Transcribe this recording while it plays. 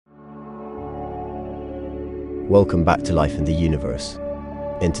Welcome back to Life in the Universe.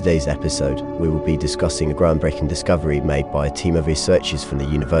 In today's episode, we will be discussing a groundbreaking discovery made by a team of researchers from the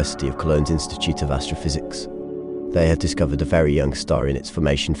University of Cologne's Institute of Astrophysics. They have discovered a very young star in its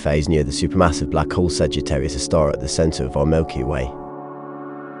formation phase near the supermassive black hole Sagittarius A star at the center of our Milky Way.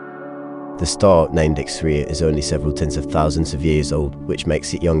 The star, named X3, is only several tens of thousands of years old, which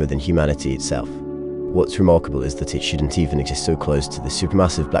makes it younger than humanity itself. What's remarkable is that it shouldn't even exist so close to the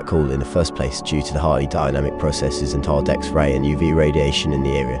supermassive black hole in the first place due to the highly dynamic processes and hard X-ray and UV radiation in the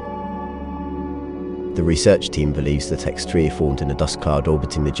area. The research team believes that X3 formed in a dust cloud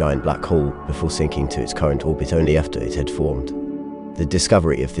orbiting the giant black hole before sinking to its current orbit only after it had formed. The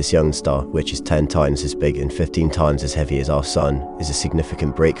discovery of this young star, which is 10 times as big and 15 times as heavy as our Sun, is a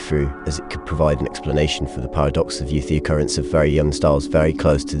significant breakthrough, as it could provide an explanation for the paradox of the occurrence of very young stars very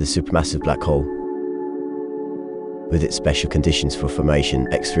close to the supermassive black hole. With its special conditions for formation,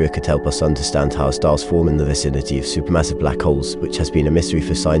 X3 could help us understand how stars form in the vicinity of supermassive black holes, which has been a mystery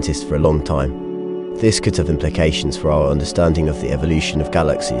for scientists for a long time. This could have implications for our understanding of the evolution of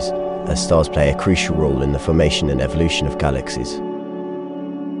galaxies, as stars play a crucial role in the formation and evolution of galaxies.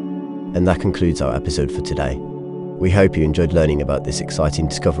 And that concludes our episode for today. We hope you enjoyed learning about this exciting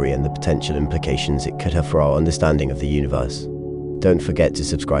discovery and the potential implications it could have for our understanding of the universe. Don't forget to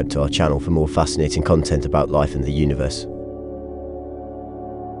subscribe to our channel for more fascinating content about life in the universe.